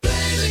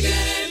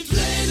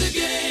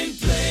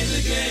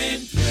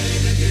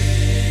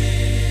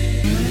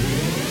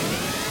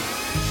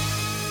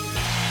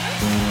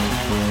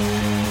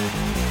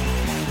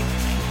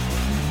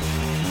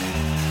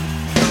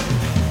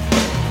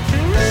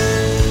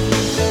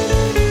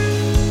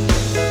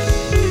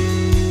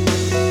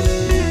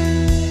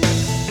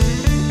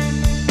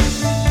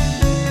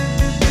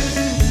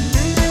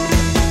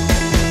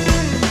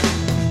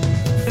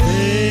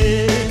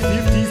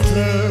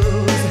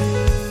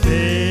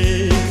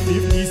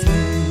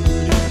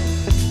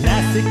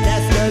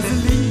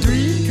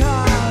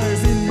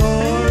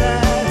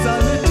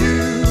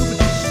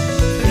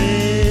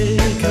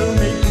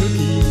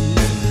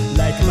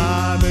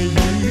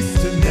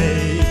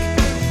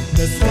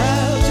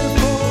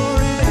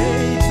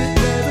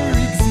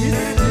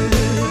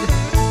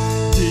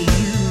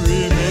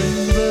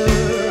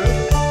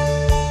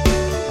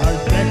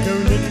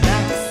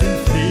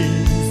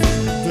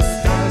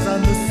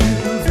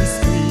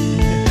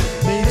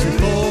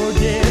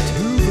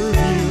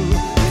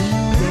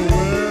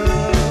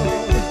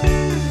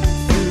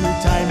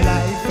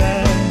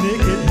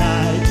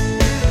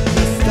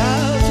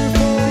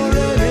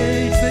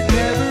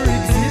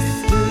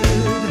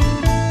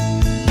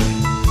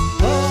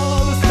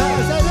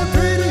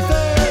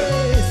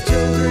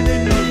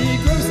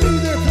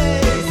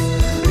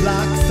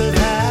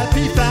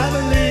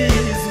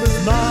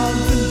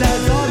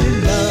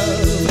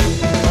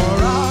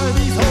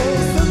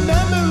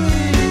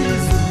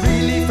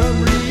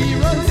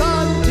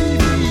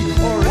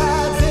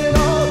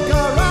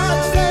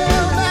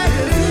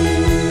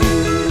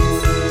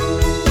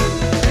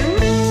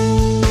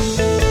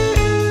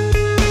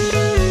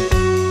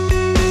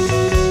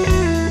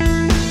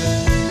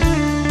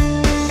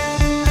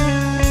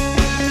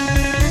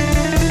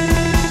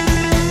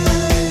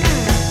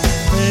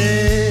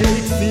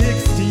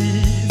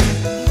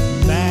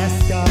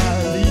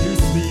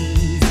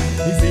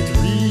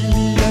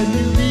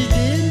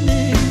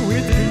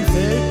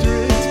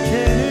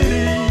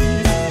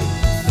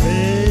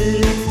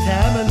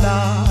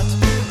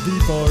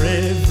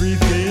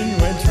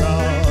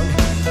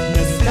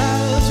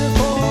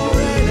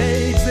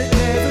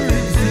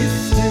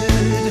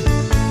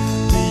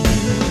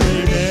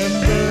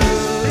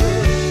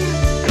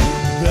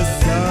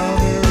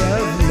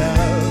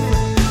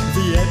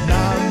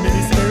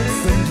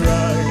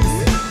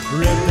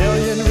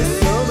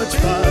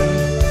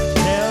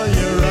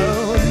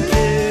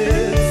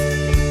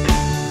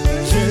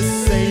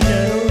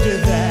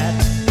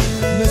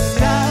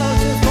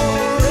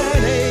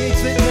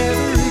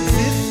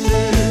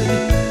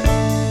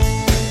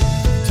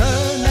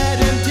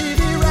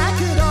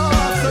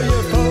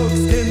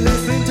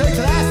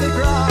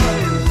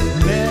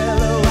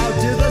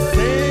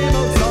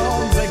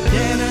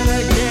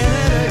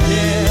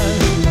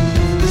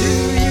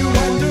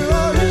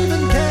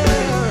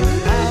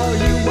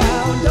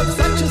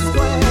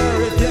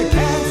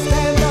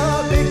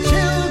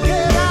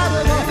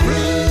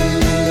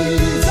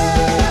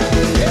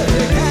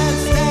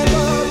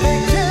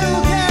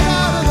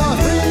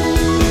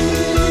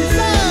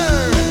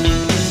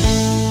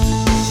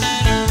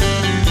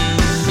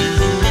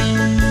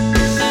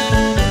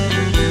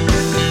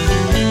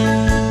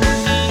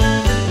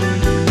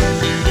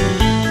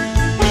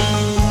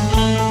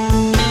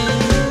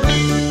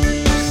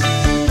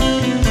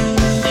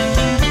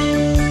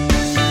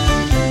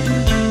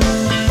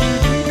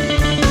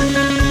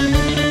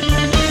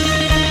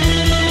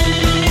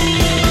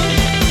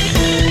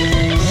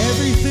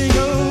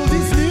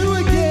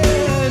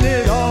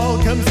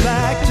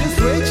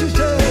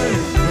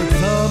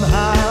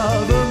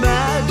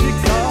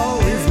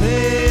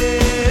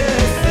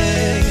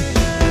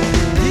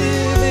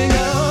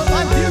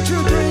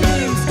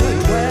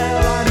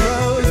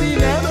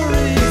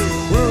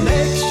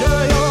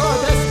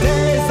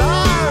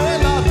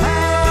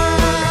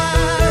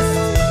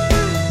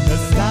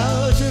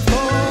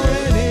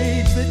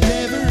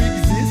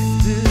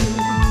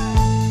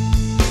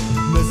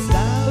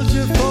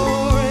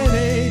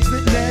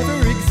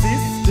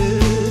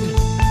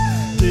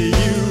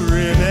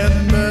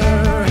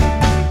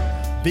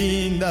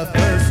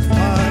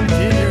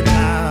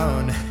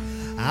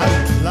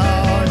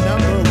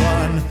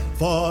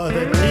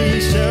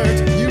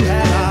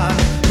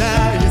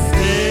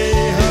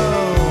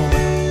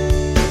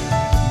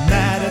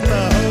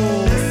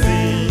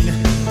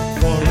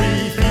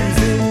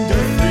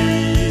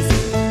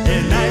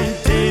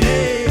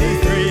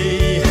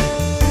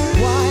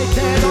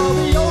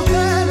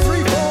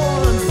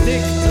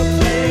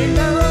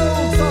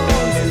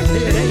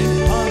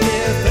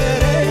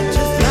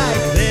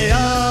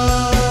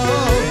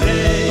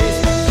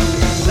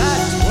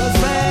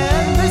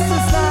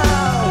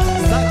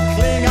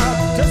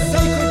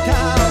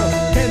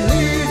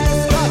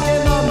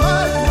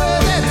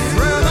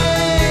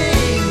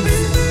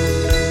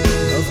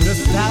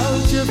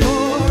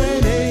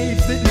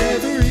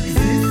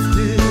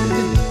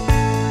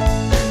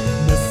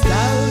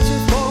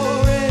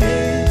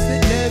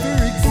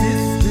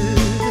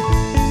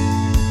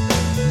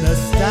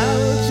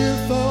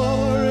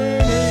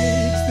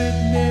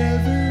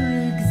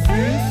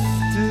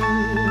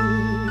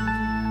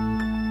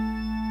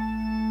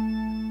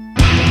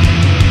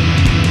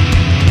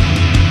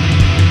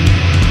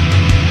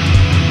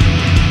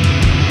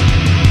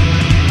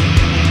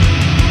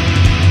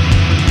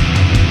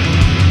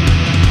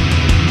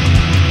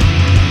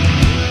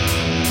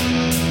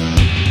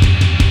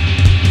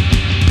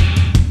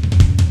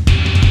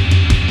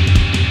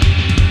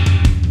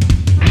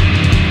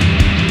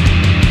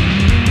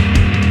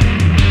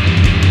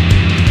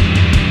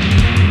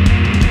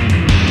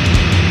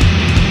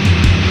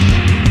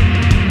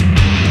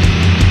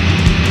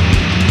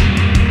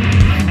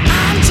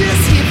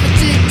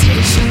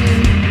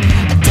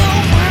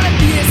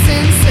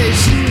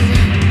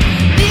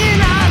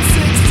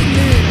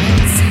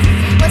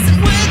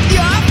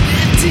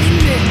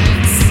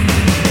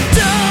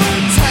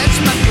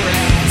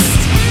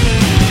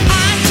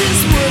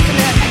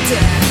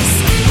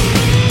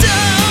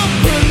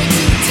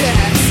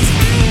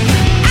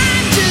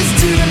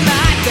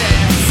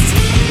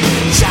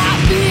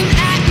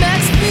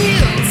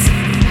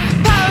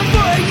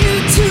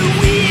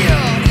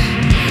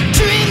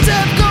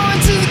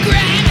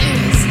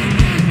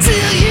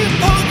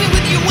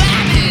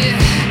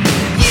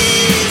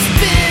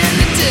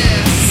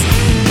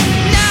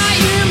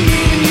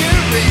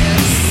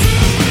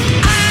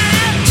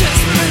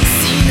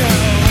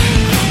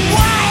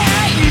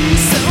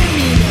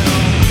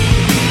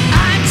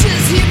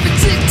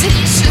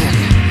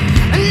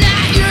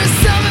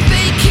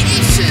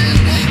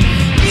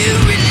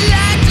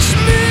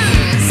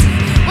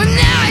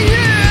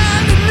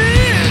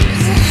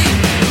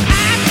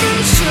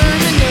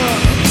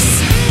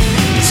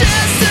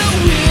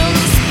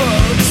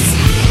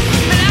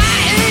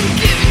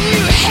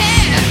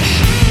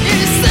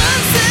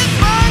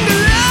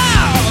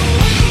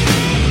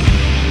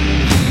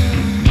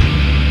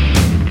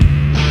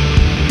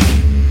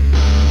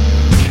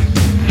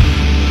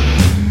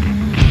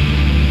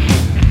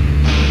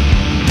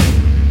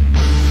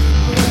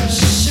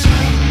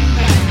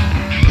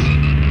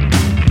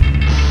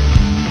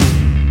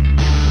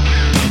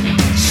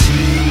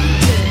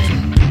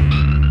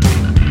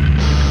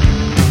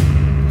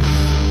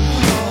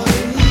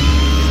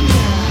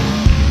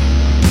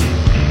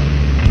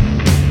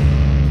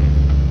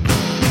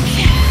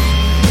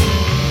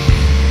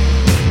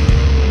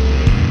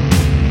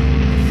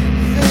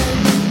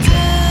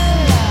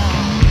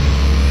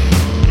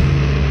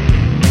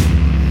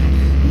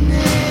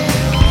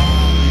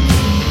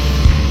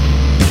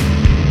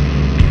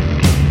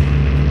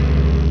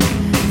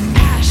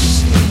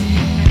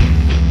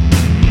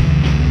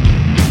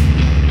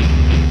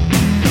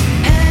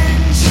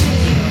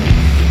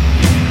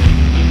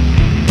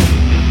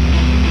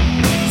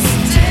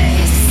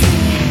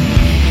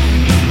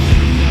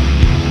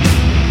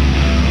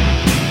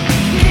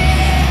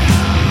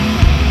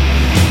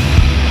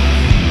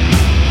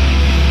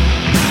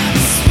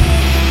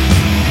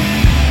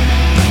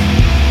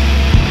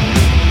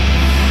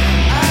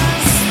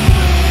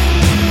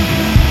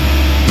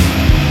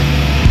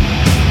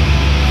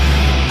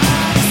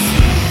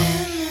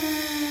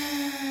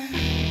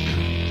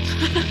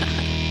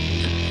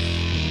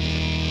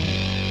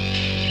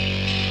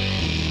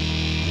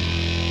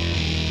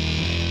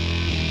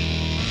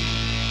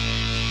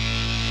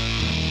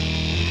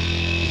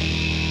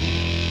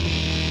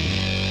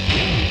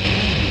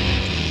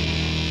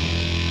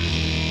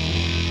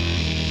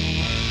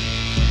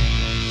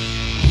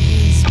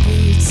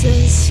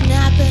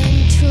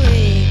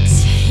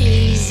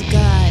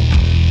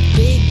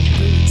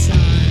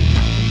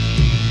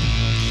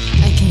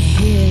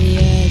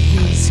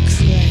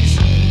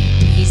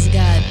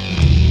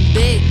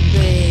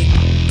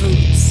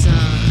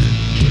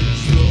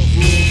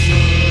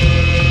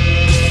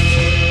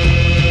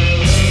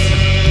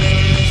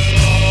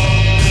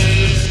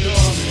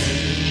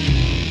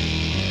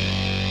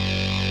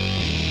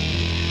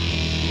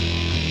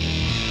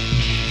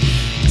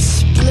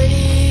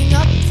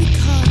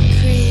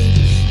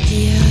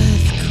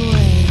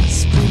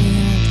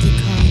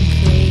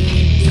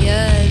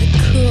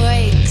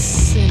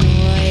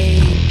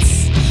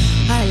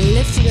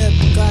lifted up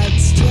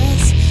God's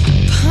dress,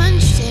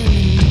 punched him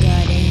and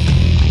got in.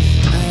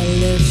 I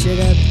lifted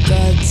up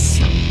God's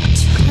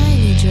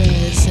tiny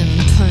dress and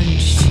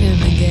punched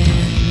him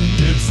again.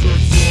 It's the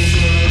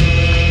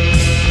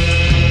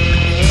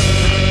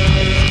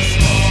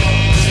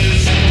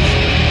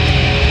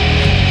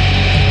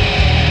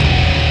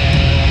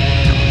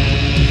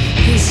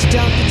He's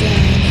stomping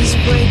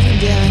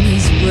down,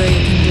 he's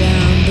breaking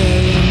down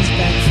Berlin's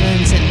back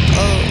fence, and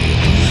oh,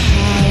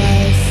 how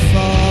I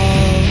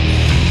fall,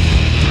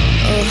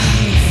 oh,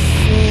 how I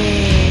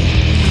fall.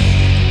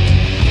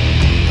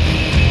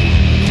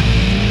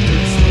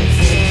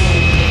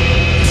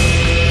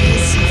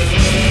 It's a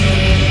fall.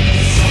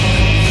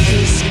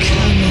 He's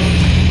coming,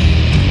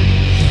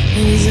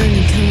 and he's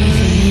only coming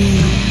for me.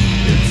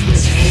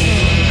 It's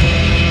fall.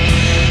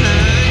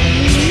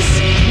 He's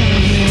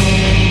coming.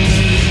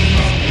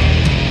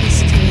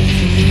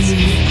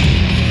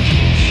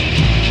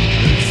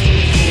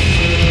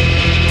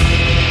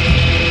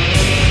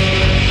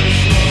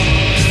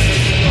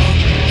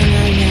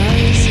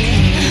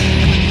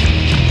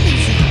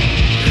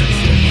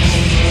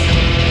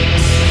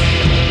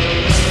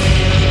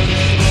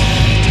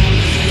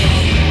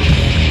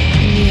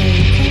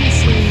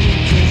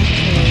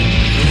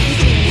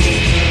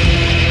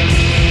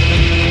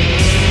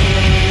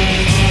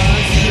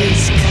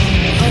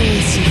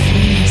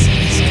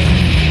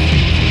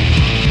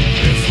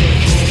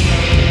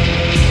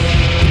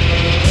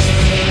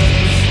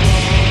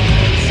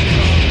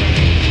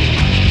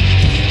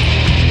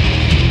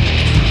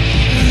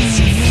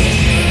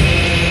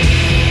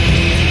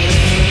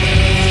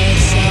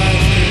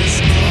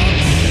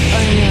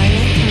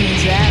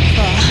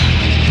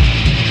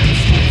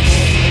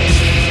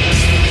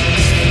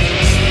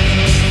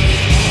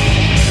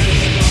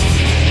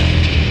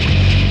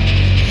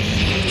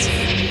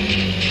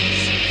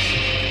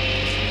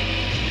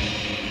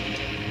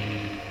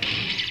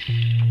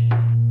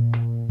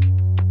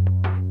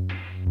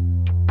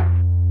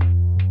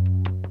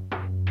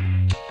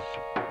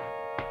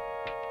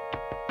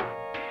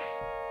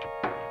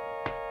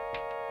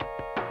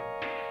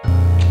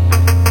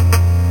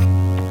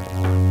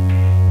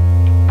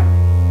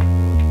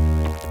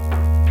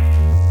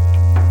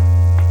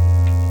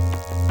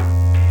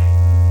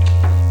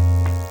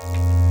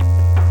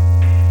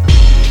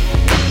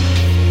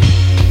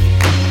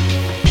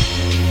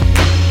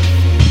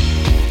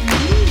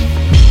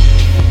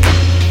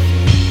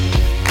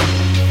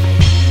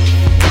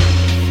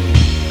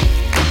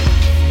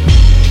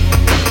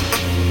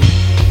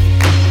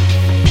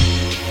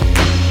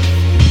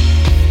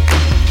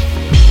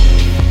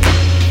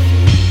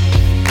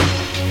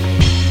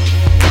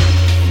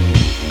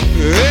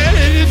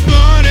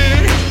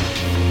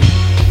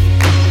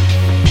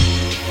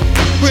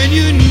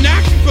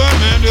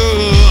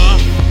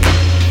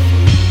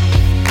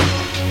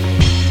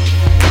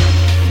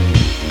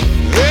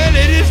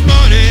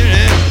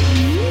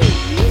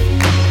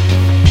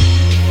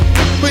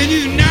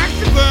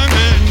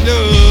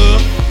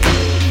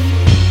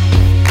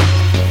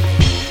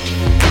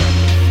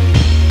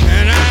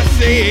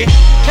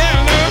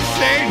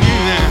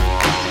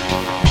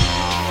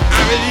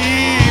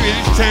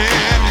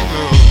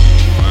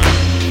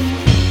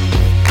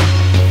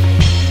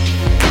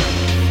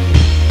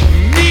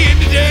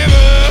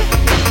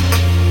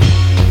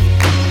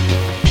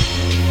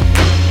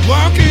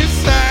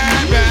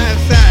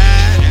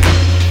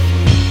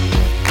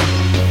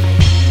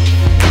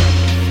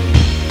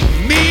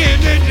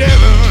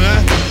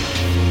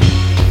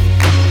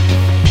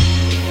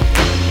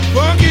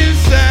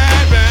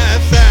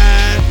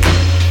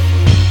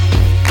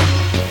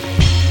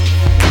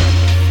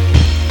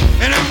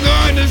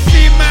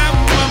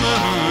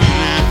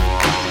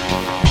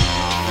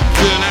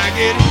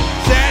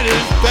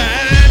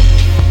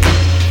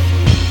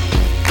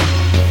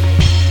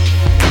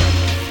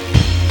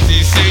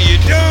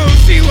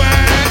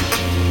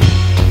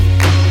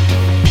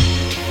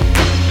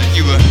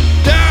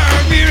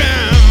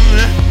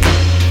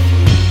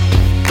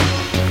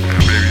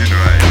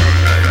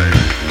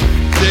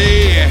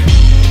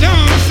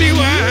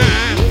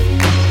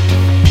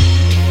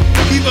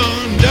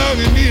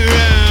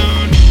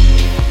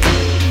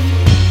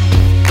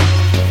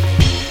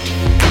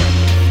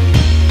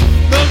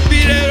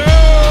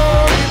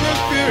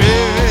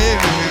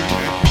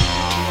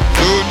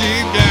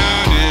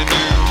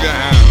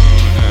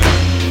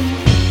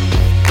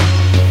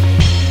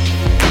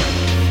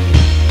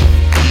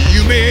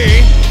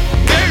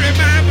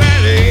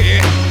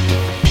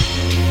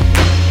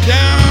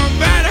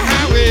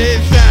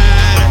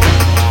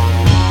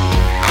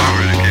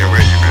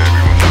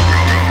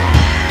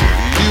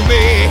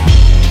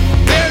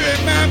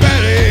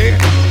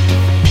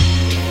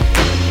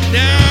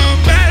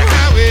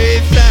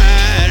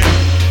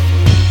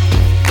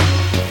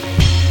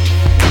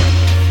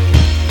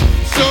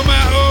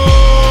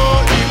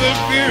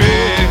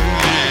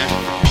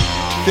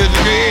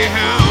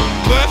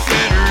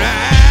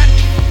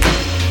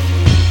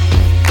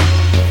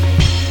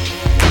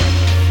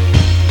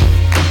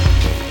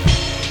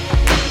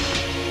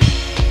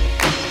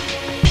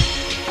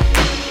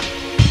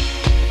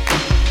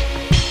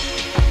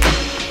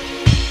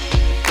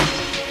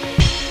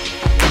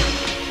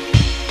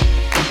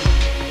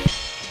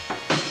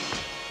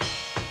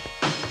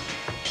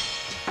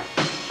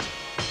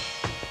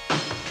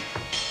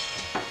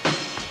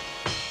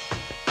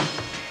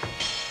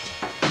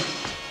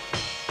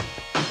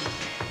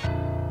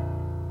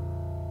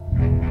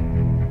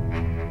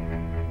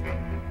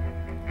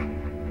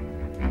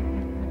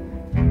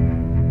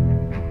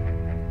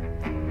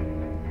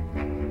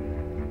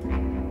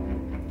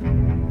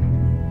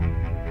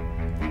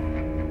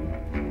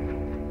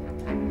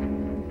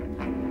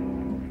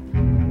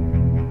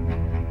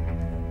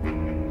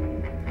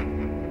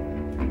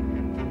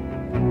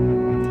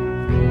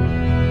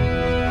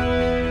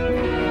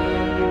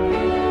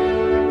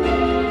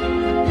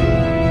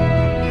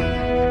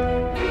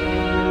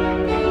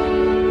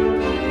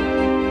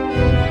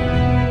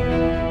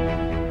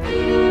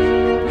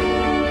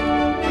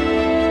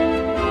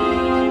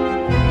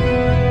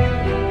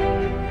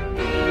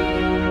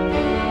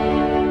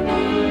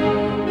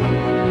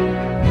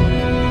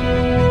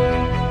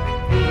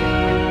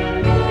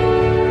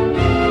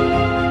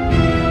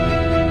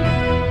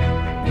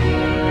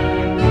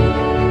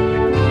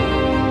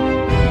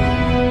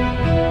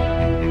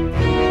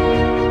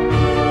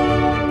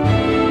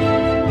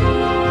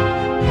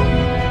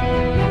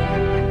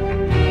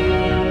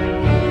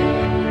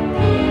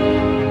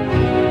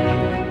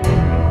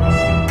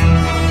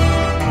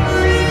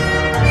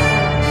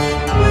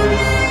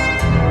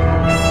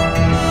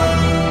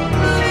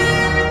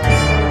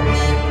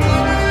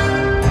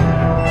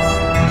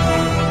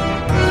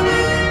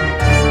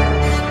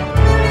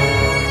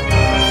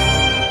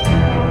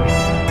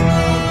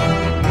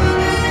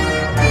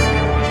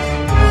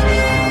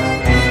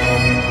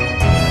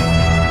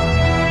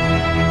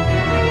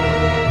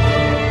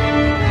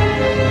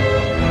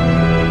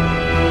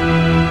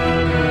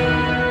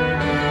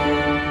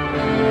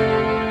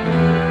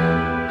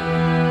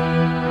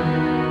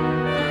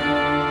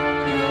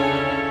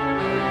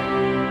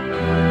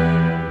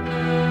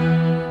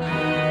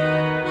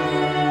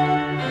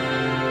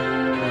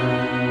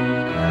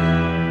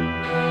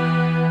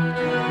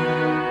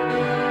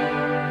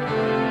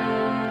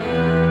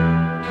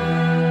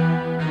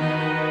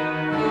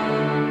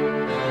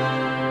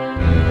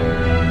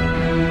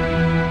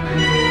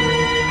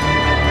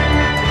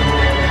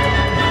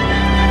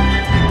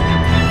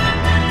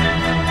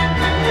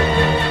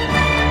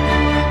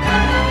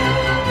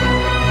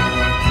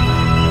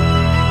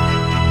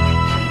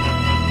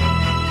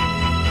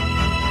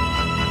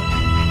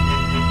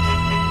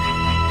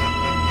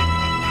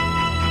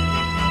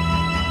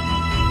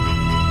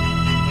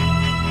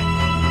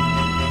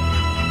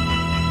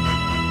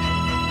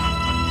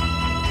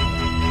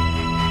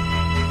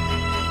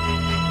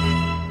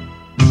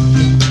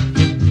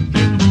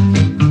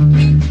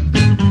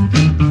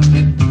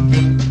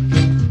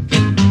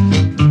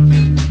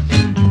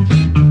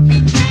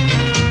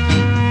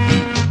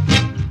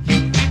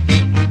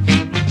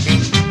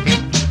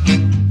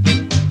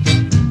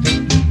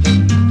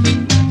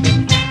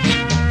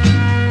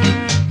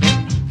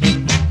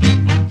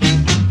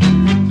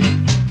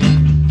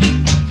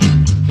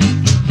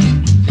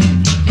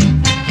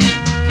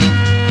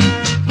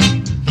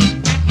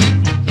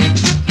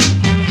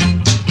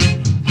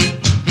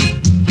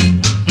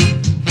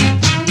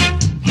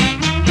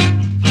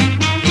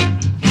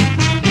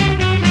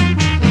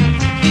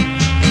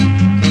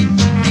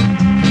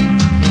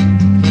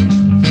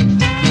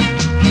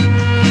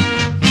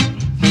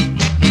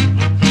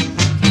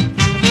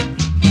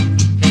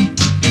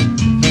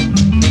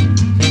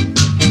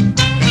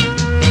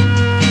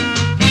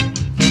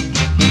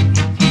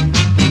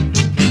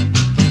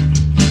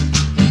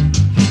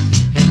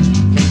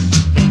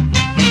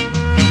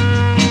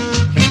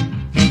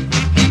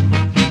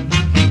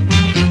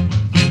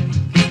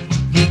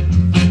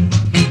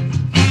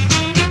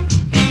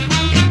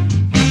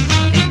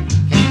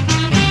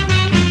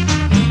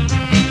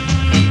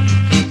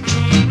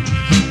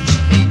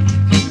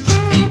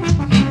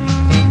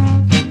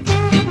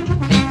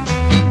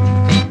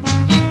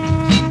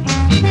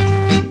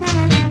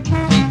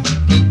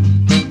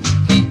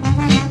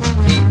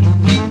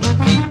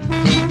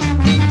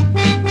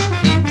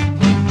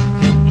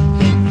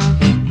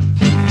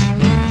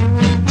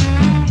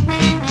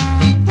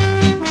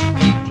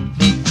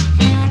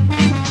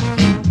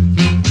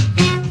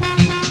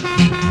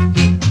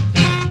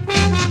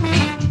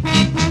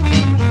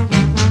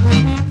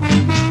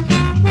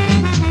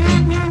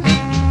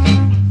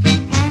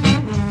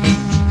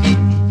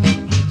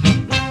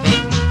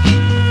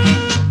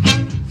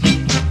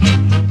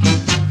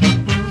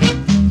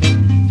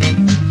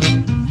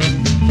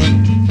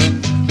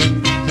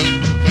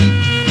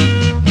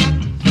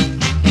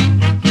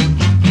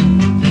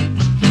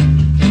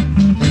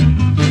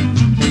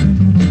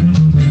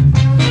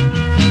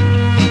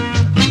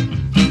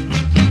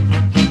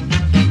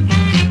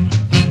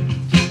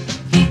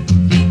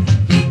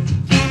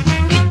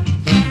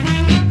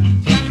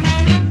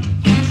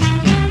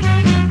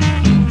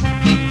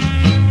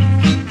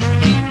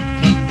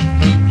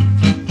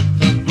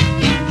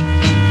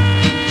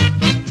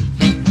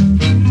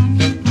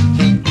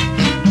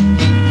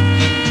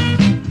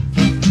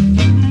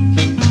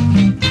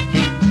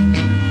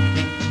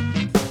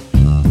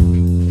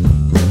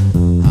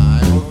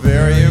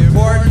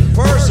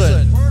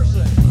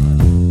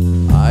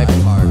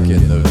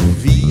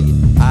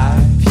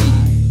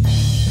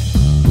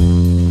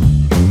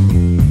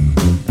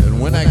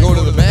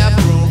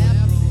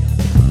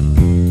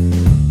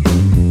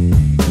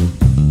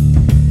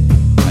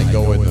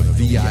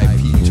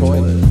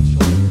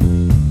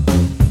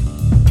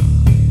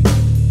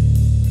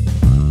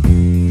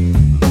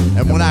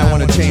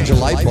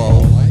 light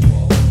bulb,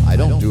 I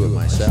don't do it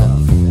myself.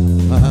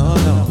 Oh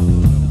no,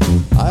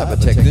 I have a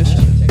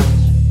technician,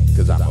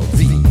 because I'm a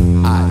VIP.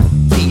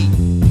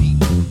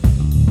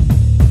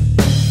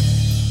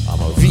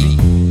 I'm a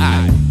VIP.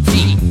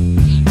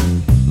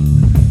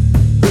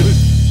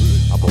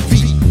 I'm a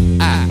VIP.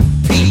 I'm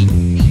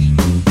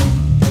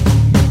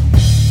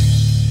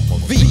a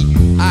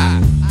VIP.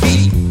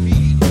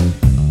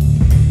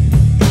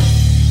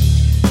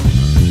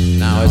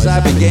 Now, as I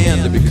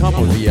began to become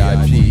a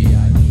VIP,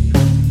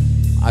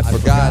 I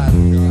forgot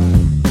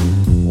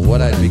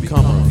what I'd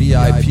become a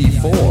VIP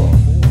for.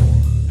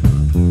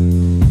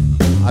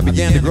 I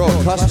began to grow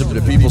accustomed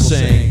to people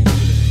saying,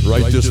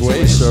 "Right this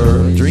way,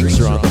 sir, drinks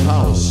are on the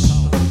house."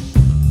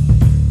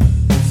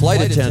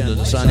 Flight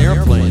attendants on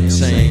airplanes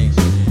saying,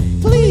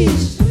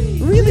 "Please,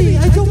 really,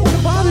 I don't want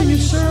to bother you,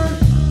 sir,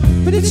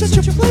 but it's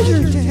such a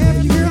pleasure to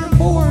have you here on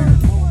board.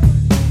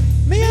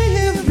 May I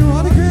have your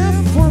autograph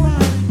for my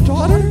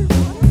daughter?"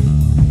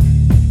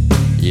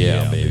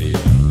 Yeah, baby.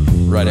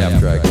 Right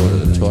after I go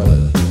to the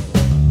toilet.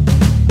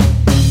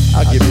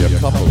 I'll give you a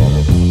couple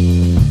of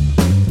them,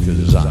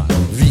 because I'm a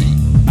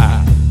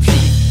VIP.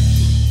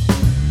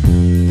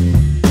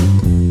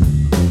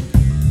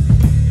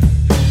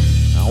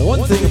 Now,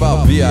 one thing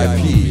about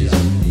VIPs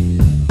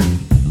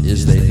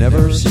is they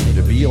never seem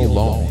to be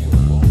alone.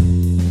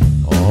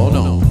 Oh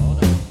no.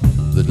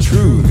 The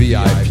true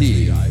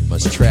VIP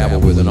must travel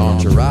with an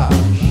entourage.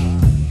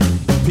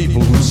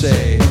 People who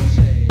say,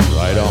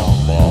 "Right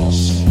on,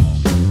 boss."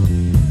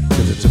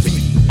 Because it's a VIP.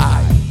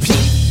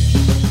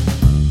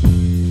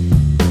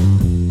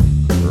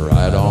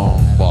 Right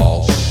on,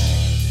 boss.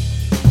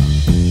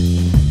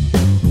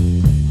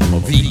 I'm a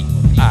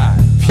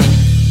VIP.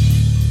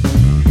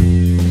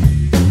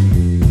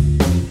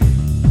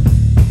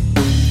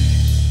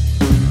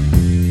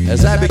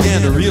 As I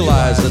began to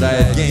realize that I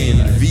had gained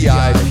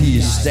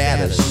VIP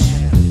status,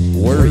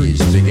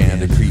 worries began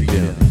to creep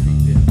in.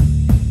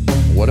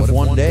 What if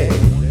one day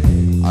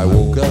I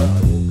woke up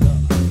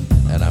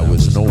and I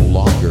was no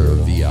longer a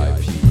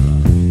VIP?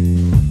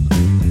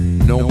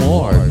 No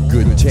more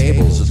good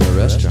tables at the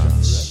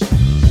restaurants.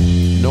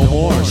 No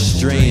more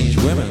strange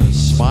women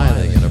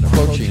smiling and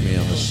approaching me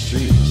on the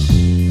streets.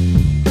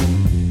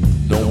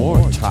 No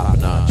more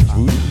top-notch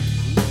booty.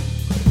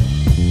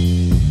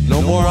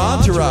 No more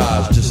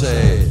entourage to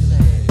say,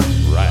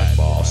 "Right,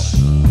 boss."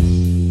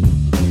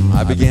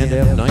 I began to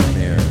have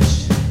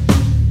nightmares.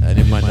 And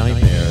in my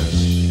nightmares,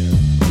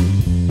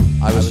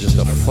 I was just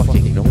a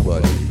fucking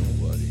nobody.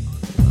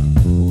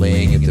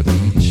 Laying at the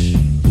beach,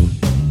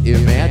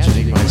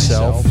 imagining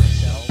myself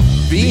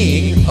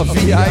being a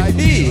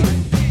VIP,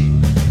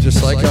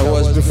 just like I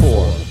was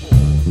before.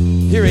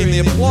 Hearing the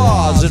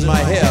applause in my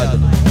head,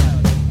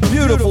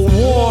 beautiful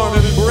warm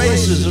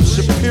embraces of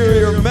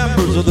superior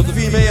members of the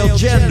female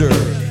gender.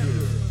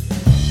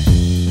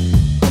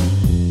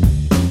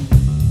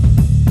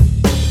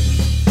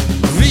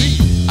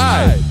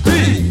 VIP!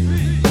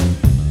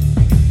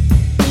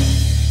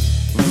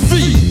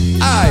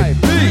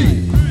 VIP!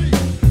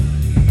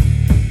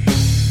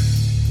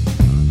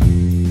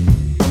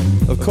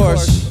 Of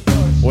course,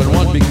 when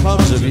one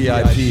becomes a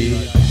VIP,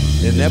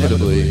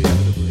 inevitably,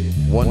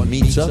 one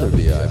meets other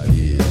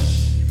VIPs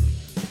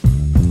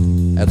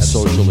at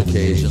social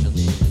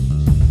occasions.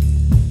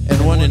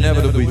 And one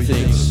inevitably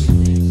thinks,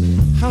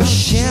 how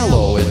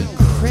shallow and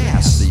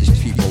crass these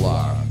people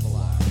are.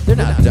 They're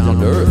not down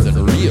to earth and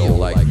real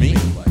like me.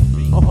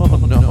 Oh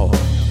no,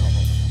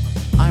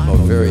 I'm a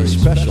very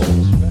special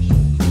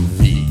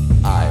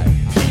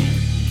VIP.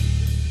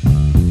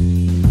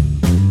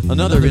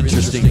 Another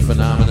interesting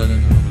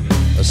phenomenon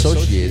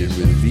associated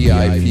with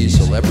VIP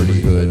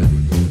celebrityhood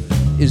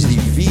is the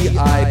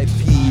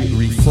VIP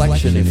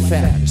reflection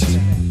effect,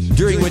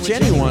 during which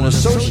anyone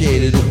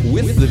associated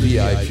with the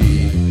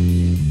VIP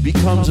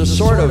becomes a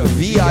sort of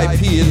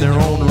VIP in their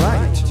own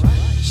right,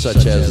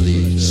 such as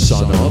the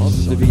son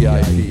of the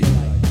VIP,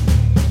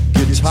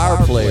 guitar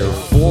player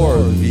for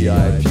the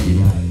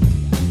VIP,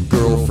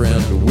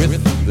 girlfriend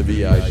with the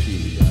VIP,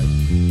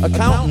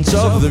 accountants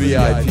of the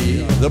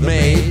VIP, the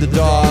maid, the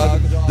dog,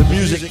 the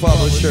music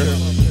publisher,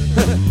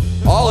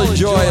 all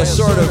enjoy a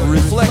sort of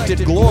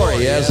reflected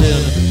glory, as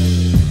in,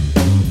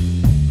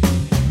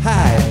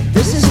 "Hi,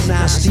 this is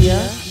Nastia.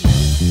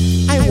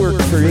 I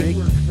work for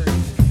Iggy,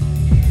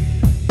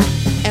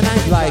 and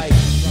I'd like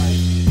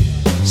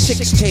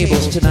 6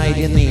 tables tonight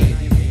in the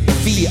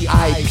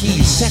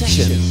VIP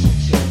section.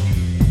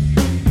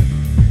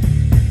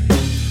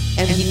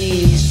 And he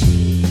needs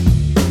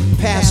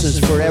passes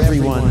for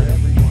everyone,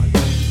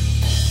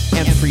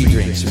 and free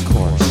drinks, of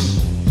course,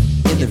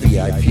 in the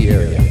VIP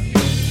area."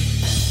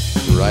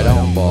 Right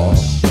on,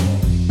 boss,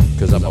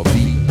 because I'm a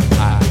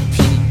VIP.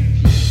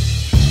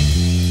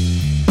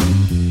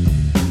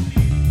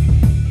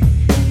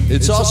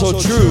 It's also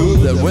true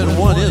that when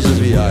one is a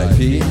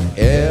VIP,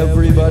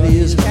 everybody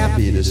is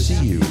happy to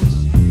see you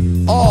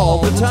all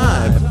the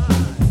time.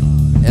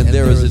 And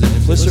there is an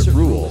implicit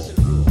rule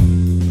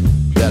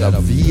that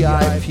a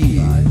VIP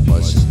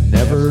must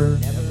never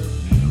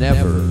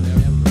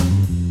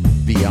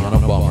be on a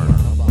bummer.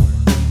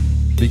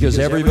 because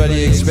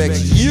everybody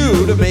expects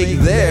you to make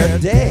their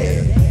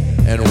day.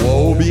 And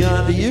woe be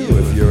unto you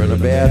if you're in a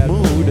bad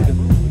mood.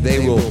 They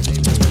will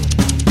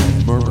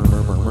murmur,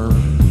 murmur, murmur.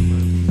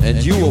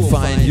 And you will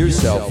find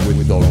yourself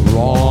with the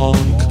wrong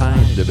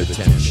kind of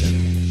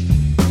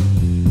attention.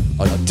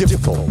 A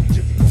difficult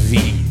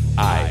VIP.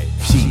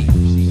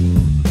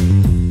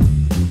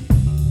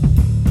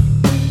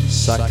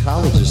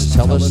 Psychologists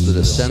tell us that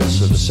a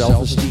sense of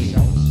self-esteem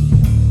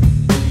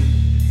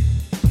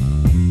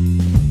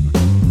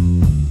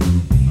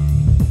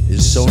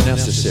is so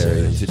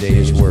necessary in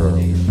today's world.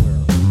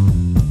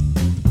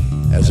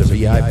 As a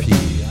VIP,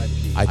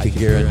 I can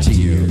guarantee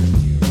you,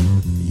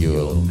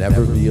 you'll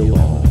never be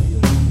alone.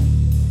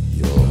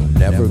 You'll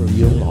never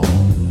be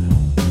alone.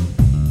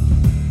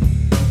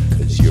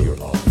 'Cause you're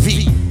a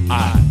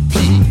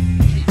VIP.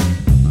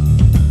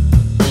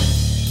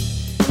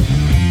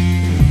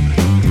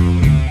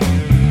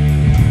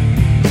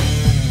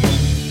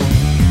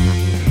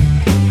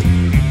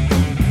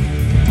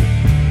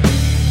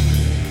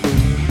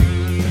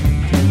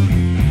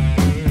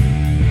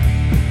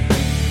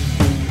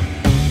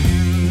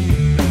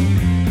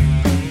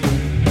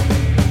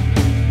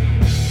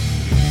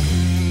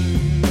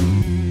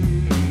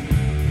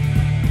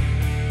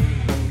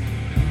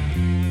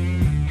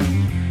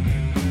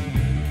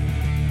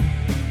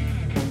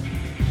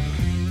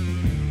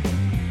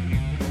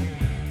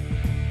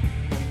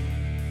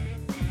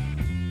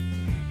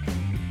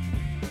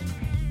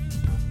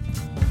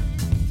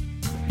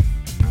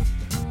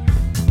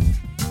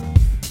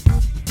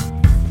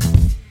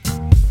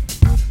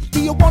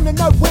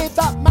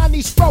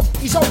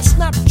 He's on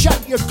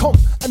Snapchat, you cunt.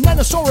 And then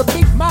I saw a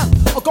big man.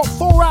 I got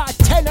 4 out of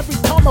 10 every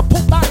time I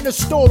put that in a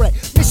story.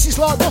 Mrs.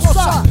 like, what's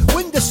that?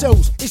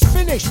 Windowsills, it's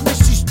finished,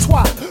 Mrs.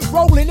 Twat.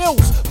 Rolling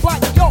hills,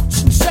 black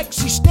yachts and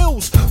sexy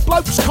stills.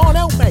 Blokes can't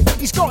help me,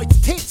 he's got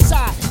his tits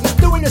out. He's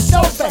doing a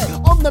selfie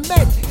on the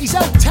med, he's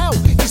out.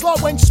 He's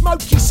like when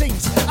Smokey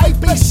sings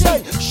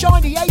ABC,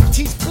 shiny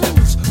 80s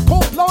blings.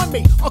 Can't blind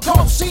me, I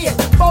can't see it.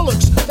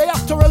 Bollocks, they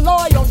have to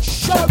rely on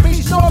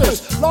showbiz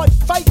nodders. Like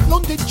fake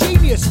London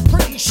genius,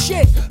 pretty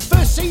shit.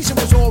 First season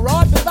was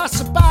alright, but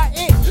that's about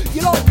it.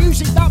 You like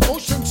music that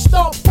much, then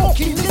start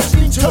fucking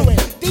listening to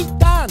it. Deep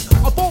down,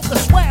 I bought the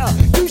sweater,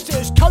 used it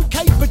as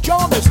cocaine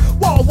pyjamas.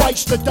 What a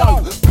waste of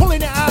dough,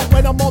 pulling it out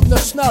when I'm on the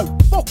snow.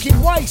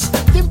 Fucking waste,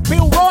 didn't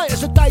feel right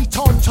as a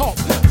daytime top.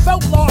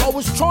 Felt like I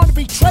was trying to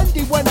be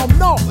trendy when I'm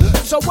not.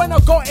 So when I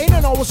got in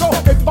and I was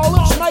off my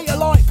bollocks, mate, are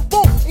like,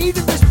 fuck,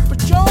 even this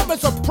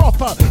pyjamas are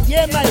proper.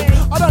 Yeah, mate,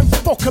 I don't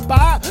fuck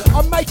about.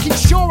 I'm making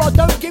sure I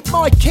don't give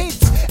my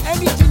kids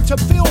anything to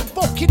feel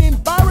fucking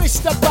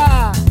embarrassed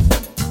about.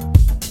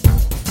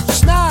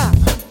 Snap,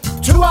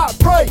 2 out of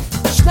 3,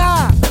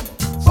 snap,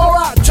 4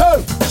 out of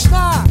 2,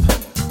 snap,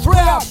 3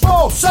 out of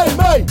 4, say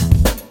me.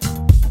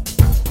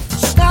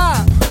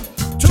 Snap,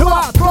 2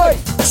 out of 3,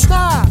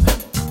 snap,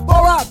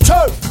 4 out of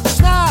 2,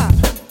 snap,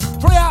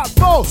 3 out of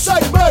 4, say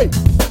me.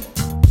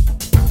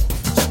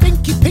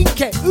 Stinky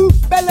pinky, ooh,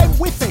 bellend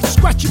whiffy,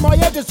 scratching my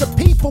head as the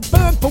people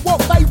burn for what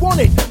they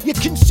wanted. You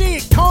can see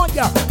it, can't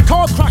ya?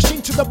 Car crash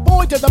into the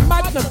void of the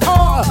Magna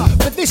Carta,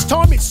 but this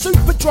time it's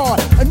super dry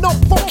and not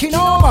fucking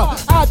armour.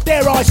 How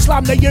dare I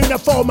slam the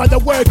uniform of the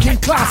working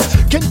class?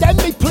 Condemn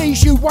me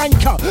please, you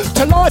wanker,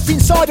 to life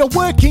inside a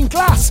working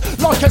glass.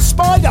 Like a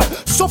spider,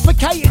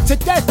 suffocated to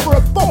death for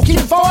a fucking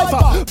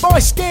fiver. By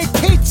scared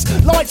kids,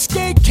 like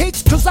scared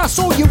kids, cause that's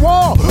all you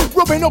are.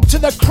 Rubbing up to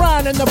the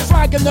crown and the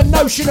flag and the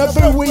notion of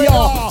who we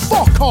are.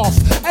 Fuck off,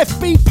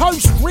 FB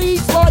post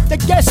reads like the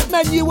guest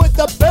menu at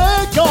the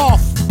Berghoff.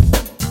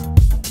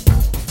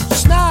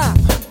 Snap,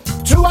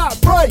 2 out of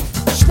 3,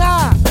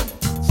 snap,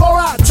 4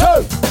 out of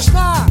 2,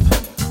 snap,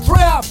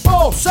 3 out of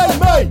 4, say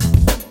me.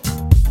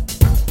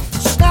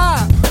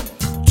 Snap,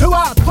 2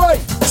 out of 3,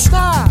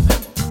 snap,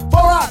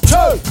 4 out of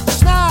 2,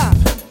 snap,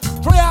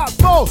 3 out of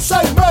 4,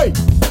 say me.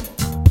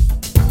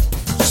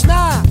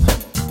 Snap,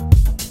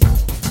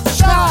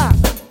 snap,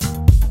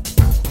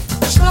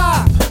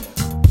 snap,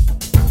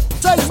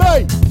 say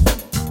me.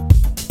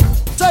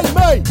 Say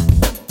me.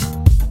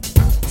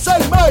 Say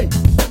me.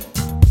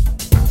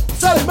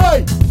 Say me.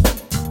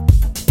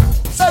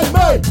 Say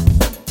me.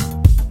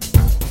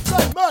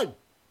 Say me.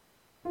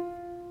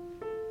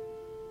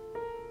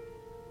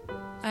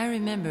 I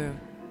remember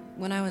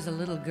when I was a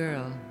little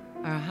girl,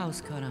 our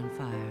house caught on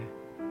fire.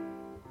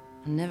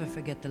 I'll never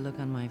forget the look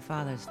on my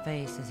father's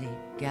face as he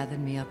gathered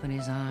me up in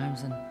his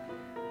arms and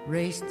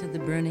raced to the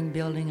burning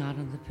building out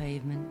on the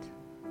pavement.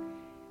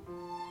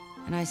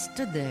 And I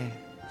stood there,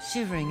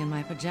 shivering in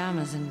my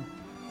pajamas, and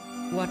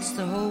watched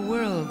the whole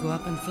world go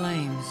up in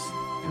flames.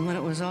 And when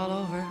it was all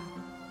over,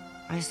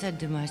 I said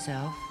to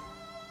myself,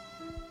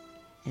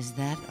 is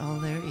that all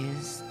there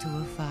is to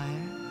a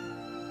fire?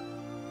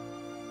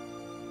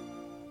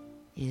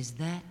 Is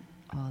that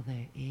all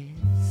there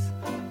is?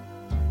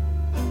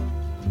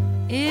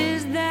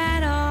 Is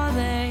that all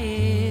there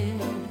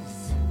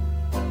is?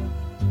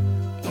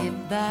 If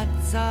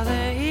that's all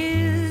there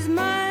is,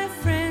 my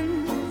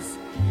friends,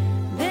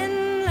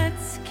 then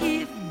let's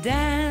keep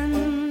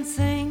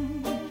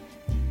dancing.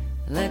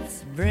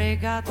 Let's break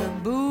break out the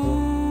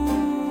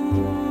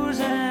booze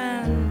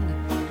and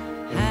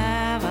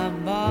have a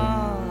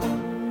ball.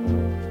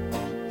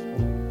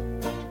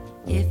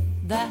 If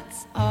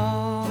that's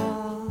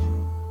all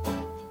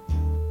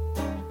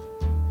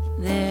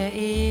there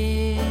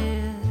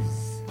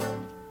is.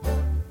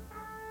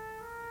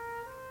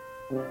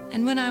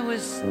 And when I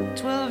was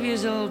 12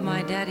 years old,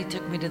 my daddy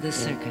took me to the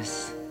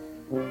circus,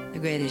 the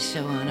greatest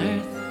show on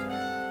earth.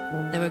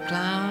 There were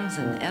clowns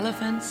and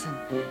elephants and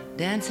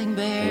dancing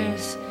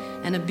bears,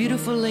 and a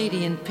beautiful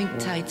lady in pink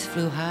tights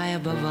flew high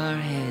above our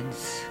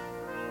heads.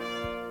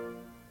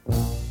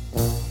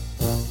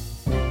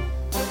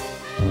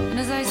 And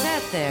as I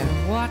sat there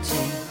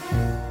watching,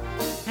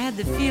 I had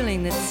the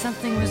feeling that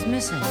something was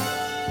missing.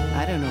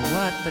 I don't know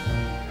what, but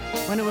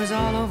when it was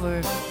all over,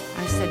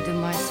 I said to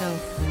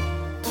myself,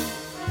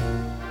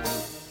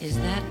 is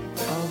that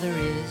all there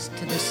is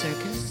to the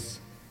circus?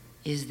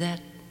 Is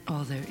that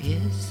all there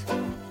is?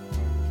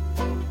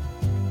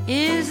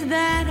 Is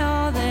that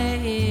all there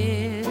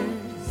is?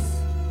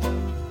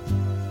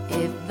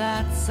 If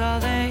that's all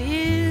there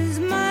is,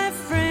 my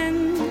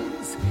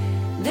friends,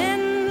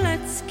 then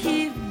let's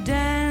keep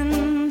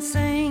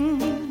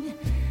dancing.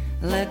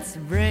 Let's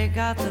break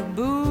out the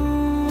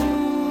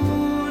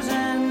booze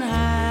and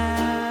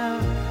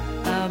have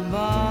a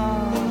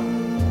ball.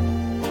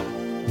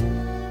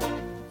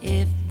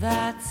 If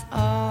that's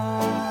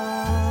all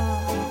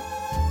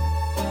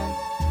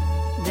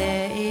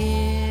there is.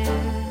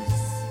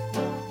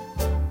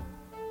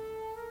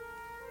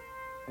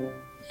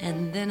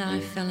 And then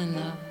I fell in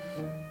love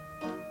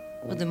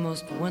with the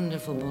most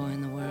wonderful boy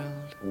in the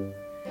world.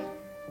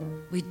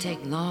 We'd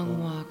take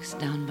long walks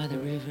down by the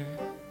river,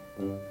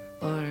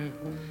 or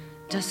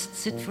just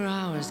sit for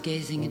hours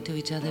gazing into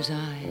each other's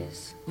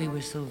eyes. We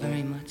were so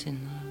very much in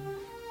love.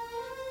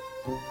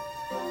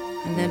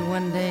 And then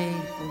one day,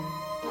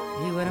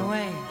 he went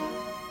away,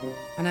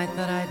 and I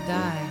thought I'd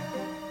die,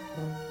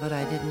 but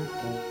I didn't.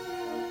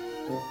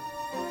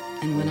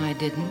 And when I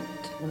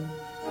didn't,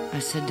 I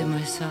said to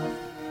myself,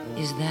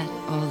 is that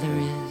all there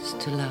is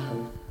to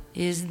love?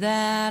 Is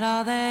that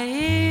all there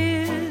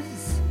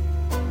is?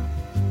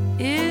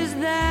 Is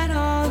that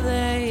all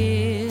there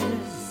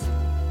is?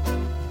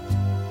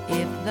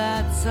 If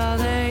that's all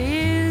there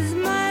is,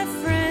 my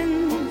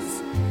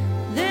friends,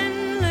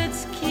 then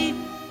let's keep.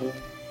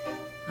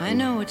 I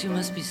know what you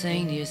must be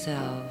saying to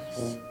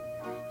yourselves.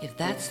 If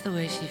that's the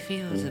way she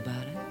feels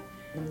about it,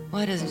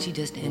 why doesn't she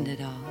just end it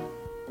all?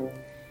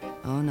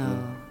 Oh no,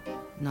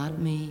 not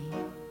me.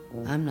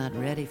 I'm not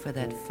ready for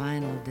that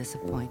final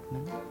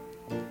disappointment.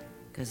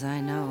 'Cause I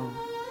know,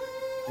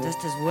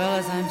 just as well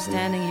as I'm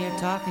standing here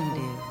talking to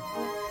you,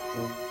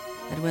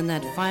 that when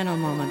that final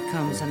moment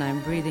comes and I'm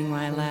breathing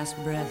my last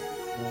breath,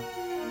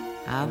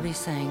 I'll be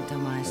saying to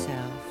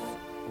myself,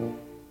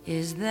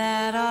 is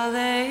that all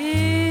there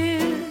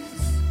is?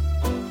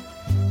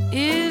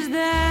 Is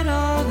that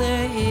all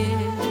there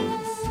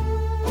is?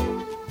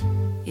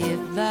 If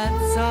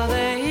that's all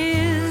there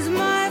is,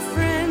 my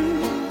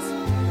friends,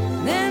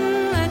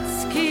 then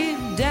let's keep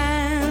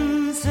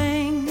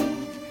dancing.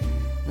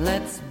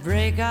 Let's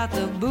break out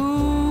the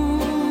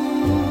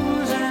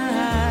booze and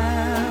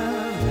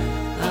have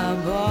a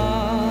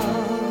ball.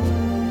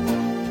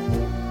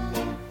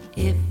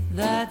 If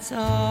that's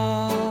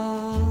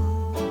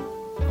all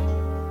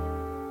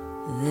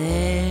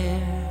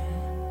there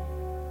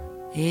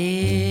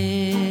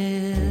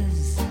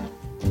is.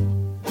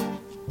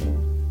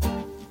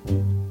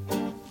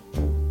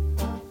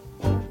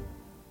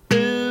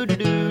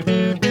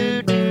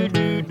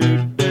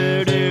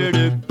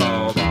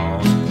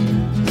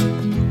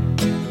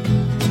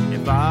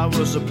 If I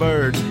was a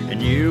bird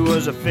and you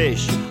was a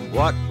fish,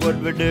 what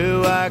would we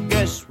do? I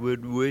guess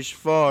we'd wish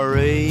for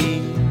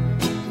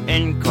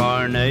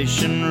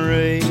reincarnation,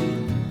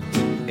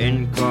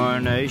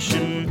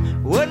 reincarnation.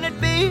 Wouldn't it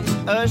be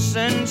a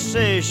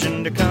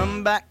sensation to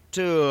come back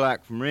to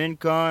like from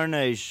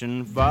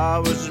reincarnation? If I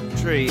was a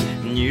tree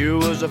and you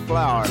was a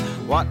flower,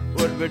 what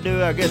would we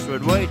do? I guess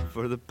we'd wait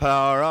for the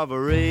power of a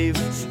reef.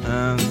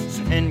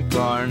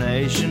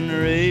 Incarnation,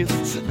 reef,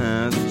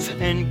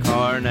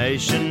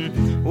 incarnation.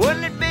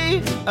 Wouldn't it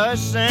be a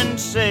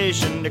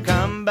sensation to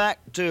come back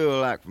to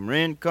like from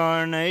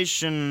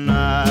reincarnation?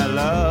 I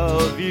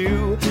love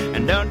you,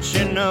 and don't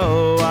you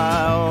know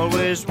I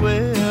always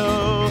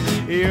will.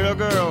 You're a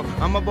girl,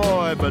 I'm a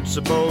boy, but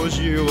suppose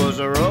you was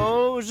a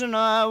rose and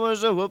I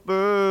was a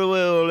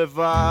whippoorwill. If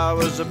I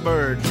was a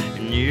bird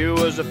and you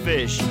was a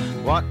fish,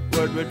 what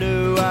would we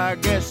do? I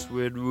guess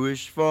we'd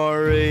wish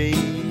for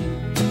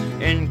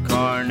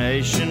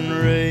reincarnation,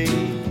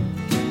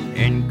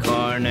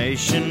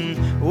 reincarnation.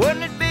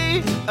 Wouldn't it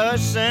be a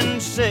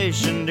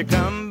sensation to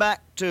come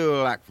back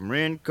to like from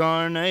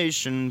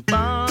reincarnation?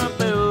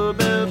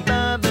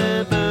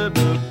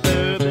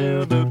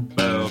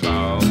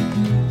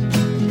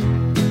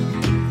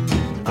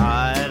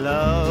 I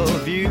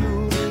love you,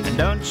 and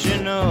don't you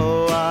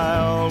know I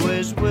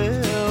always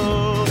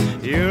will.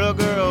 You're a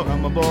girl,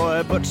 I'm a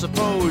boy, but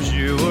suppose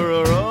you were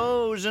a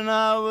rose and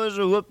I was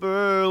a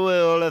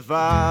whippoorwill. If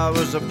I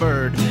was a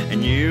bird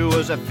and you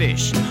was a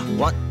fish,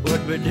 what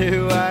would we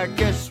do? I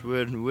guess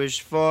we'd wish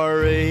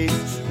for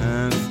reefs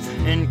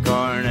of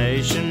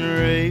incarnation,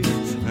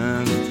 reefs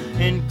of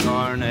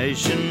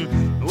incarnation.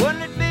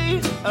 Wouldn't it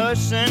be a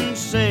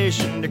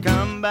sensation to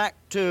come back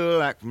to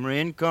like from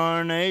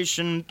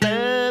reincarnation?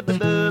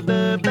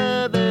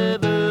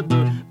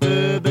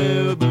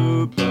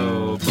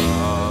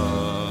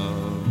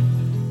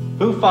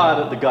 Who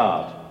fired at the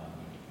guard?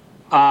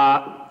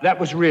 That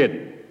was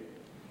Reardon.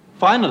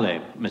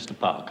 Finally, Mr.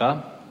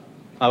 Parker,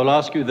 I will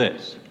ask you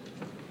this.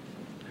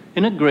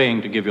 In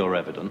agreeing to give your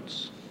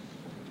evidence,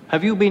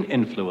 have you been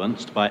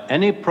influenced by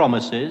any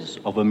promises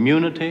of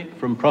immunity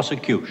from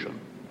prosecution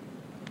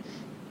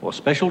or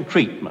special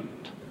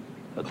treatment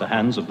at the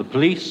hands of the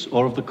police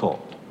or of the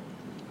court?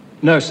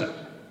 No, sir.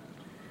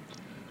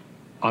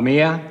 I'm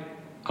here,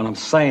 and I'm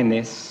saying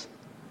this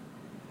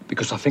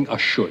because I think I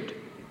should.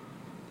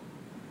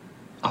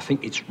 I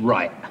think it's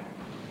right.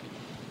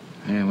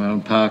 Very well,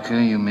 Parker,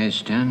 you may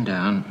stand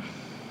down.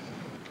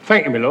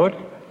 Thank you, my lord.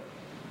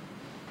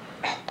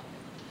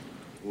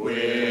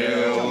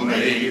 We'll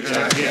meet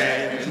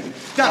again.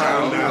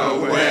 Don't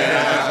know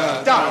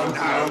where, don't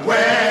know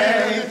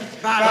when,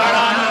 but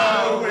I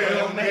know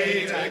we'll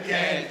meet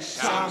again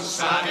some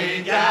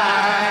sunny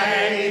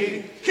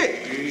day.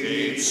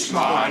 Keep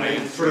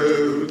smiling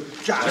through,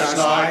 just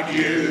like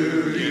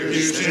you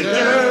used to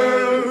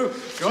do.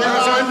 'Cause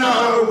I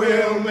know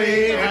we'll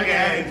meet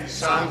again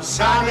some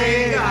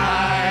sunny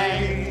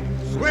day.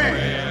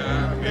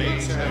 We'll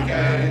meet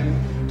again,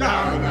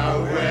 don't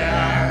know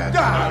where,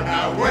 don't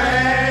know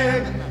when,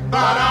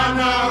 but I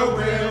know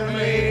we'll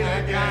meet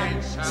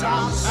again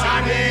some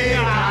sunny day.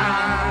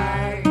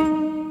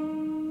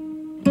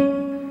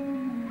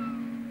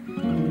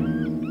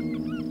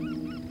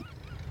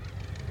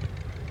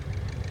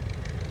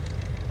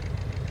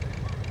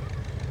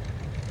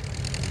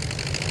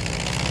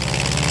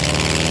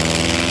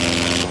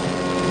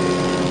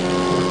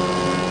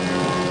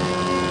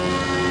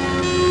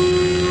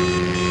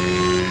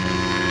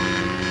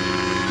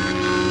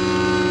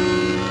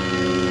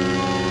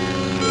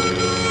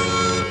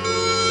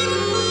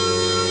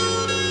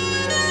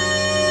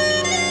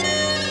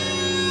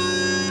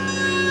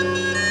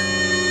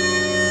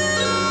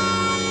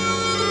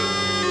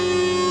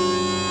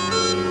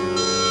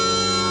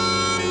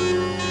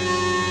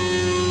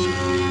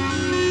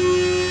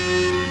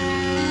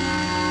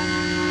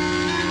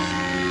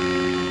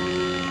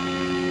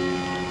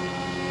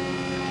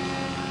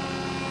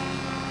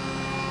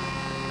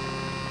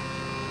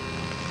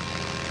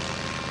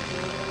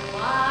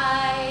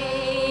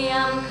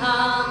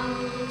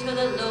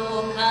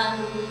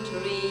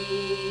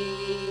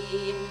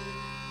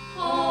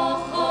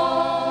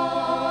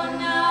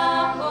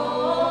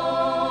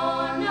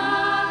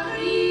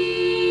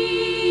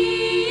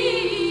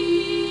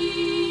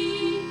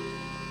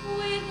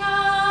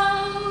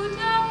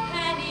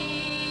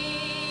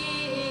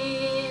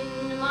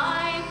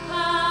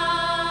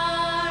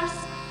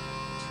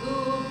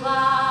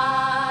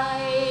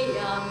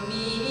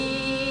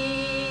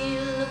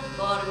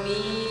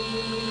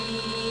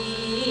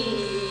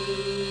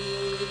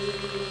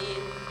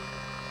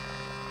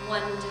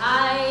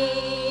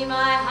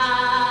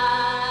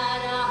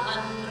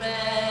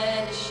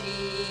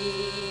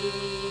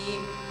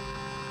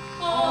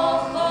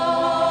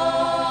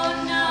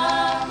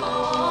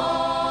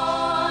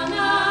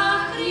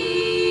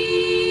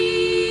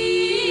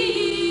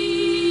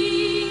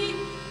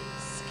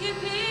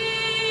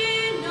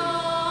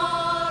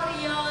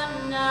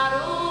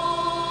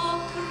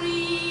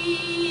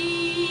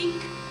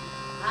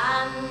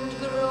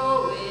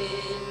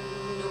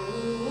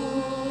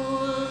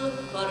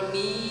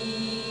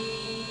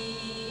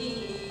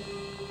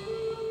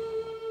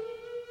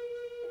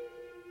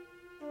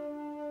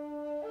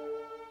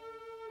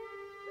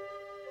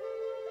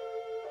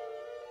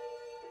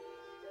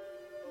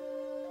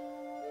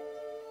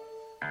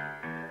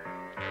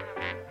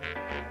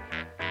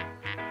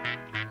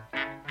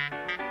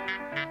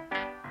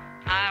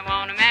 I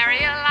want to marry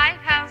a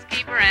lighthouse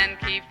keeper and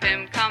keep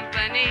him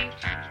company.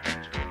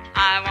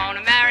 I want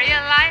to marry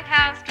a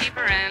lighthouse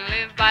keeper and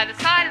live by the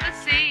side of the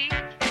sea.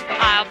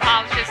 I'll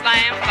polish his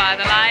lamp by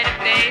the light of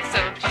day so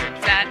the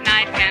ships at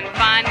night can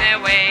find their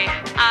way.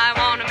 I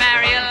want to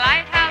marry a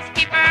lighthouse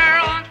keeper,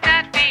 won't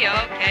that be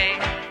okay?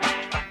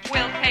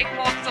 We'll take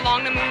walks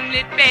along the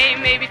moonlit bay,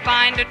 maybe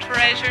find a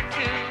treasure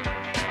too.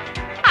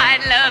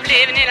 I'd love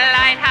living in a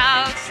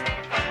lighthouse.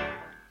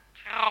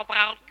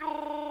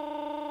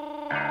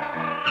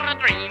 I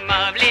dream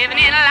of living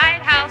in a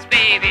lighthouse,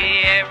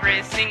 baby,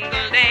 every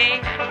single day.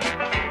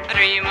 I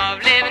dream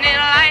of living in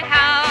a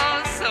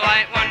lighthouse, a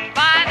white one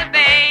by the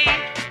bay.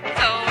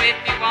 So if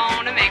you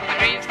want to make my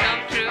dreams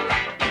come true,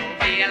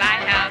 be a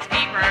lighthouse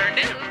keeper,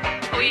 do.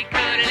 We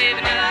could live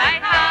in a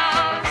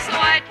lighthouse, a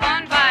white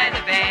one by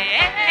the bay.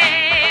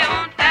 Hey,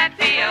 won't that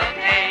be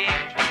okay?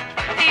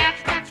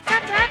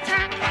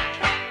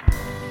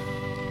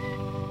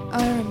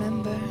 I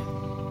remember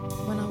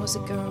when I was a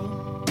girl.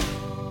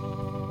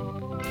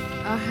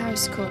 Our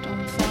house caught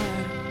on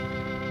fire.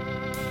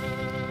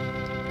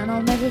 And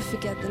I'll never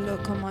forget the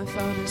look on my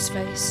father's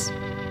face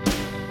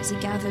as he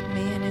gathered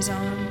me in his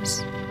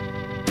arms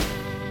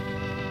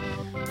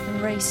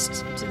and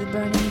raced to the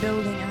burning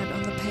building out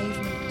on the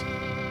pavement.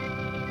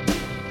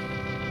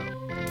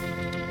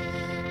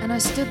 And I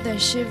stood there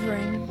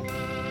shivering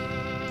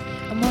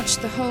and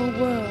watched the whole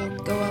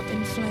world go up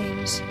in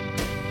flames.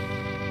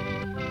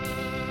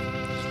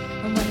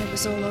 And when it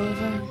was all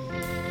over,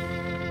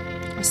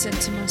 I said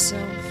to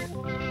myself,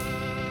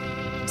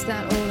 is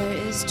that all there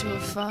is to a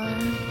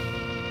fire?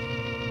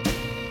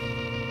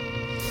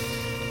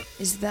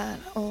 Is that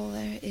all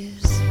there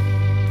is?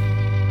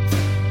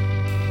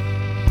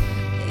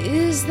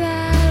 Is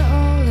that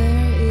all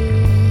there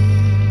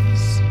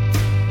is?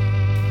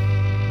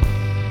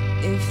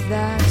 If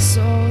that's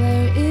all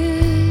there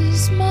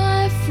is,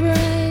 my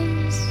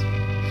friends,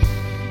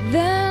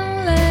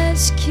 then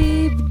let's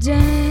keep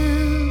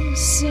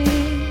dancing.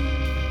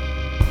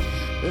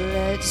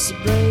 Let's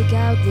break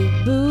out the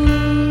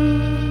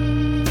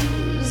booze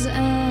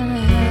and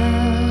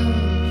have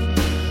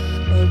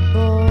a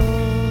ball.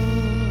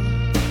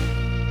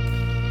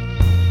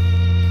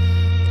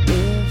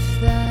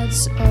 If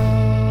that's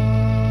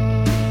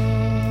all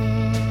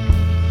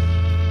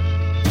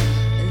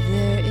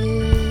there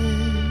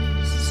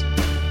is.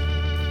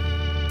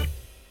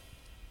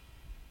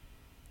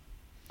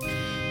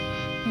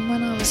 And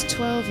when I was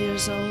 12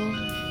 years old,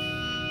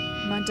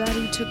 my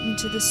daddy took me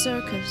to the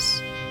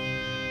circus,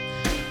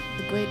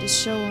 the greatest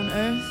show on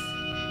earth.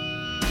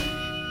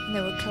 And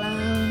there were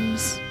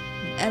clowns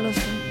and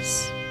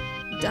elephants,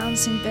 and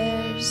dancing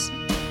bears,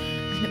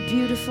 and a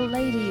beautiful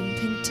lady in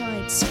pink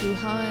tights flew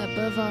high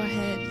above our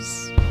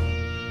heads.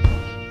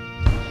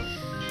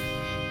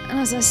 And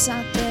as I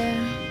sat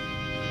there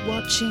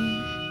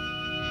watching,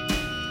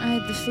 I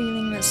had the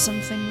feeling that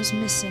something was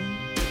missing.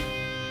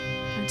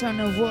 I don't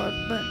know what,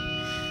 but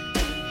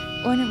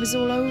when it was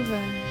all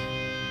over,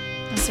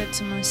 I said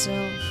to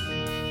myself,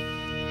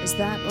 is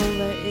that all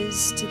there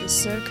is to the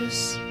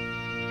circus?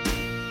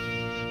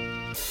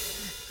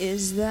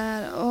 Is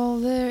that all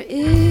there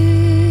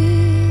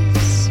is?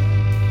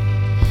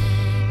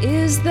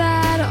 Is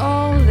that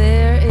all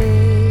there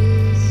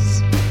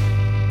is?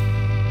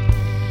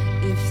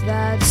 If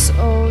that's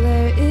all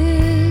there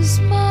is,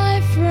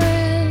 my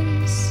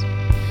friends,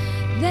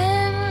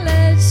 then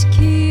let's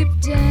keep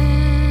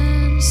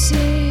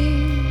dancing.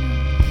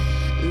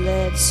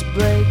 Let's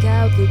break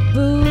out the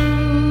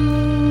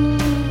booze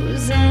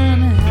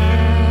and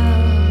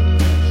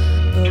have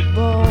a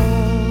ball.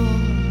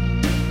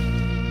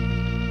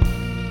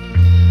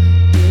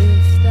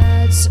 If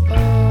that's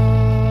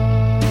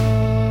all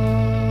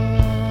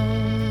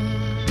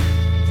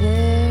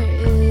there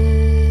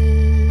is.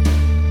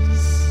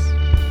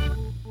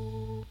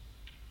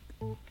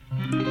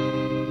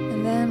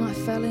 And then I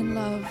fell in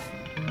love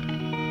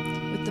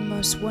with the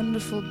most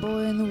wonderful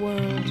boy in the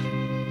world.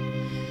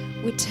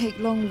 We'd take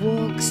long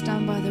walks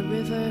down by the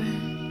river,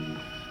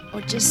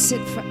 or just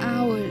sit for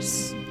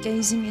hours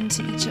gazing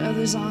into each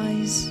other's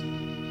eyes.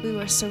 We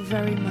were so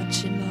very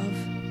much in love.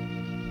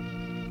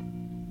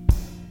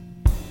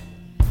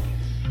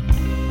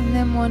 And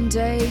then one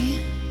day,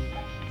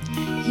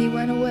 he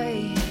went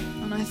away,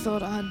 and I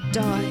thought I'd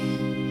die.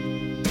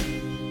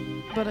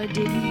 But I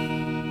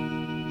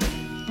didn't.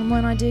 And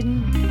when I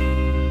didn't,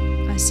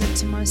 I said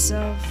to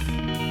myself,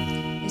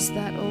 is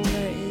that all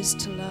there is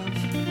to love?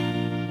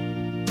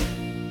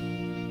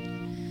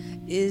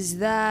 Is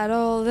that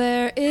all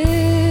there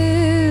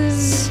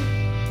is?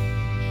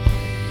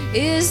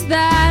 Is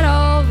that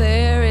all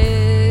there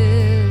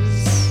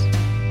is?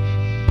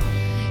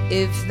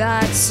 If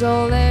that's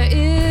all there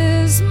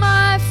is,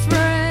 my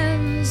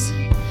friends,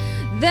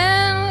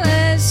 then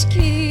let's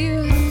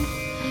keep.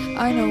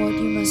 I know what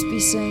you must be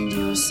saying to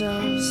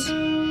yourselves.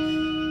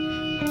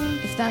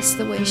 If that's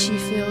the way she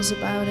feels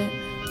about it,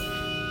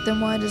 then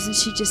why doesn't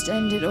she just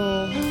end it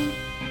all?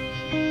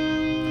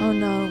 Oh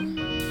no,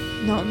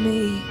 not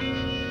me.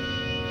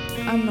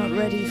 I'm not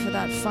ready for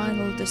that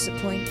final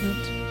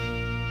disappointment.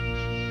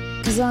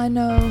 'Cause I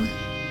know,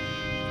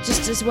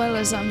 just as well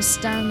as I'm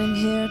standing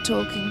here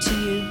talking to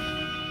you,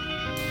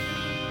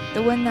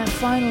 that when that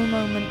final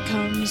moment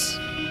comes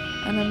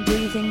and I'm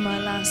breathing my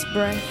last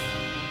breath,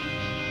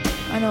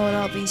 I know what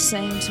I'll be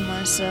saying to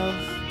myself.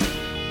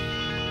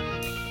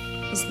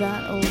 Is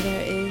that all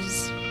there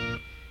is?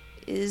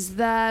 Is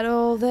that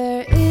all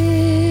there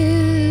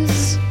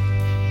is?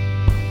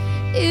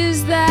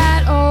 Is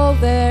that all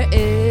there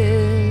is?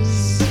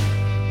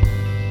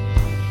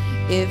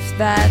 If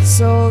that's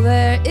all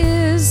there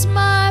is,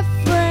 my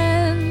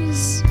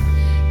friends,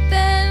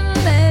 then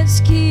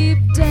let's keep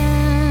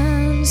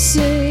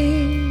dancing.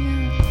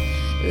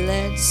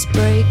 Let's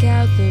break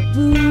out the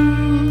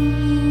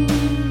booze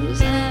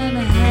and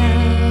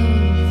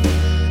have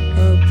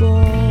a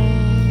ball.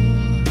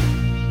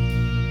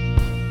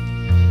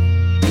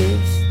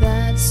 If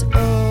that's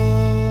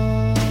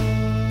all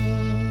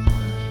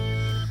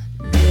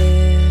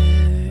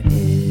there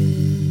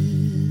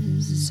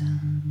is.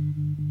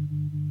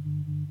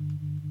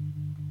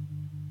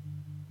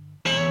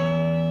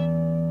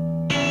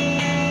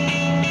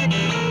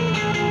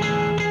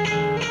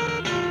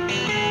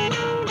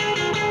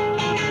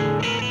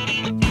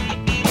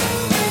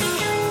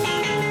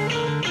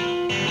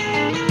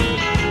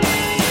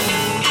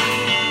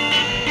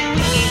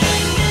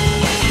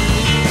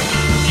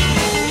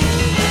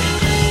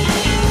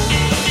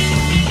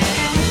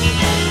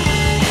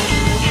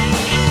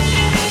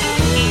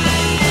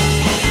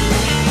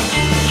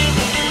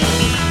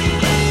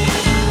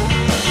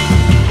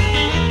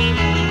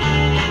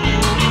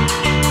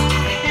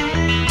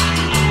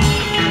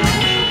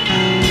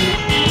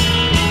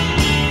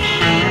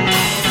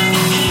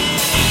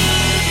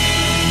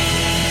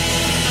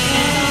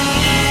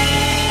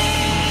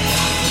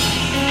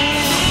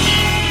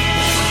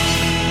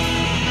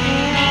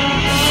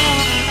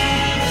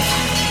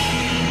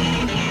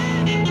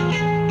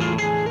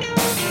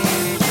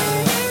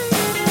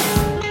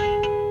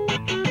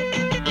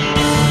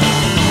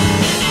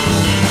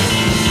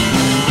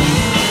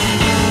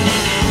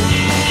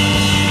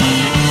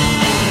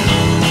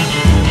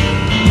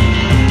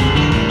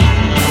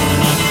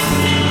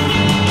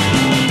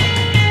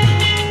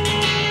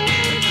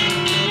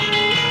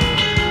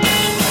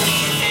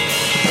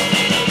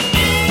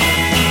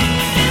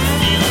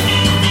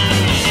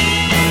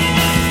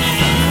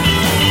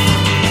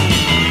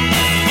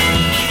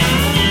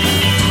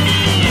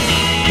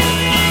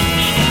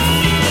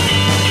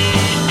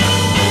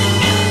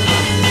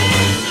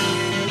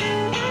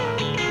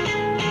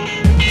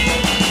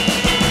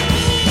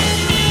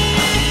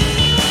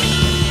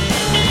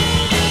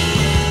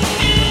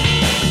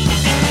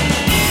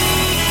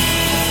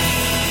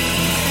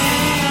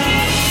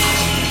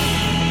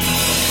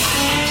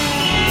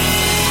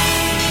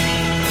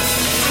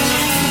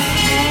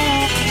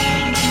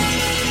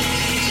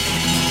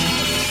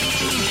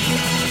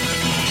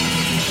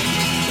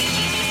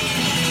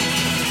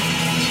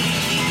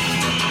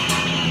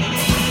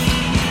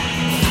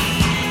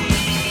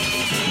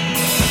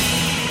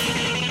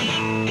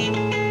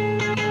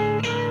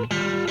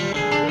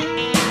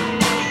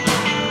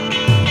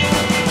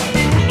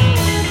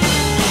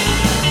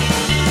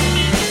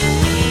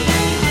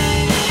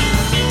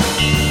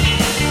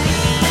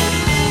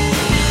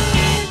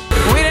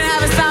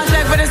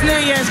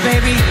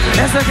 baby.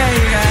 It's okay,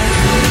 you guys.